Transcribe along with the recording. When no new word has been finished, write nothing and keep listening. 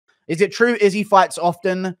Is it true Izzy fights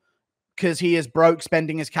often because he is broke,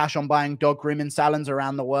 spending his cash on buying dog grooming salons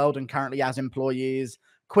around the world and currently has employees,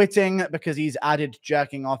 quitting because he's added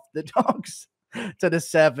jerking off the dogs to the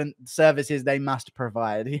services they must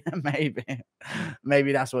provide? Yeah,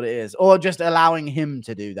 maybe that's what it is. Or just allowing him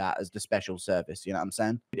to do that as the special service. You know what I'm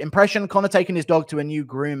saying? Impression: Connor taking his dog to a new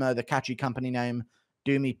groomer, the catchy company name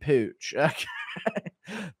Doomy Pooch.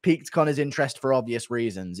 Piqued Connor's interest for obvious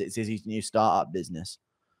reasons. It's Izzy's new startup business.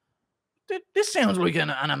 This sounds like an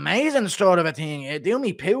amazing sort of a thing. Yeah?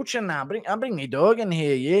 Doomy Pooch and now I'll bring my dog in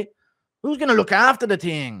here, yeah? Who's going to look after the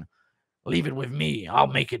thing? Leave it with me. I'll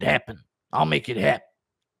make it happen. I'll make it happen.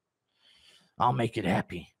 I'll make it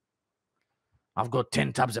happy. I've got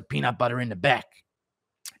 10 tubs of peanut butter in the back.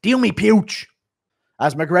 Deal me, Pooch.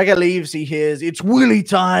 As McGregor leaves, he hears, "It's Willy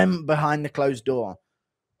time," behind the closed door.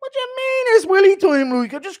 What do you mean it's Willy time,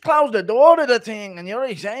 Luke? I just closed the door to the thing and you're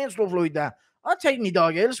already saying stuff like that. I'll take me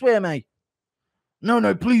dog elsewhere, mate.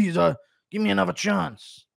 No, please, give me another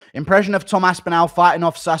chance. Impression of Tom Aspinall fighting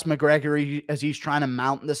off Sas McGregor as he's trying to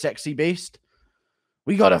mount the sexy beast.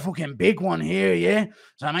 We got a fucking big one here, yeah?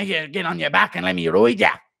 So I make you get on your back and let me ride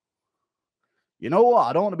ya. You know what?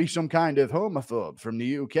 I don't want to be some kind of homophobe from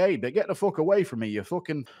the UK, but get the fuck away from me, you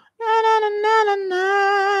fucking...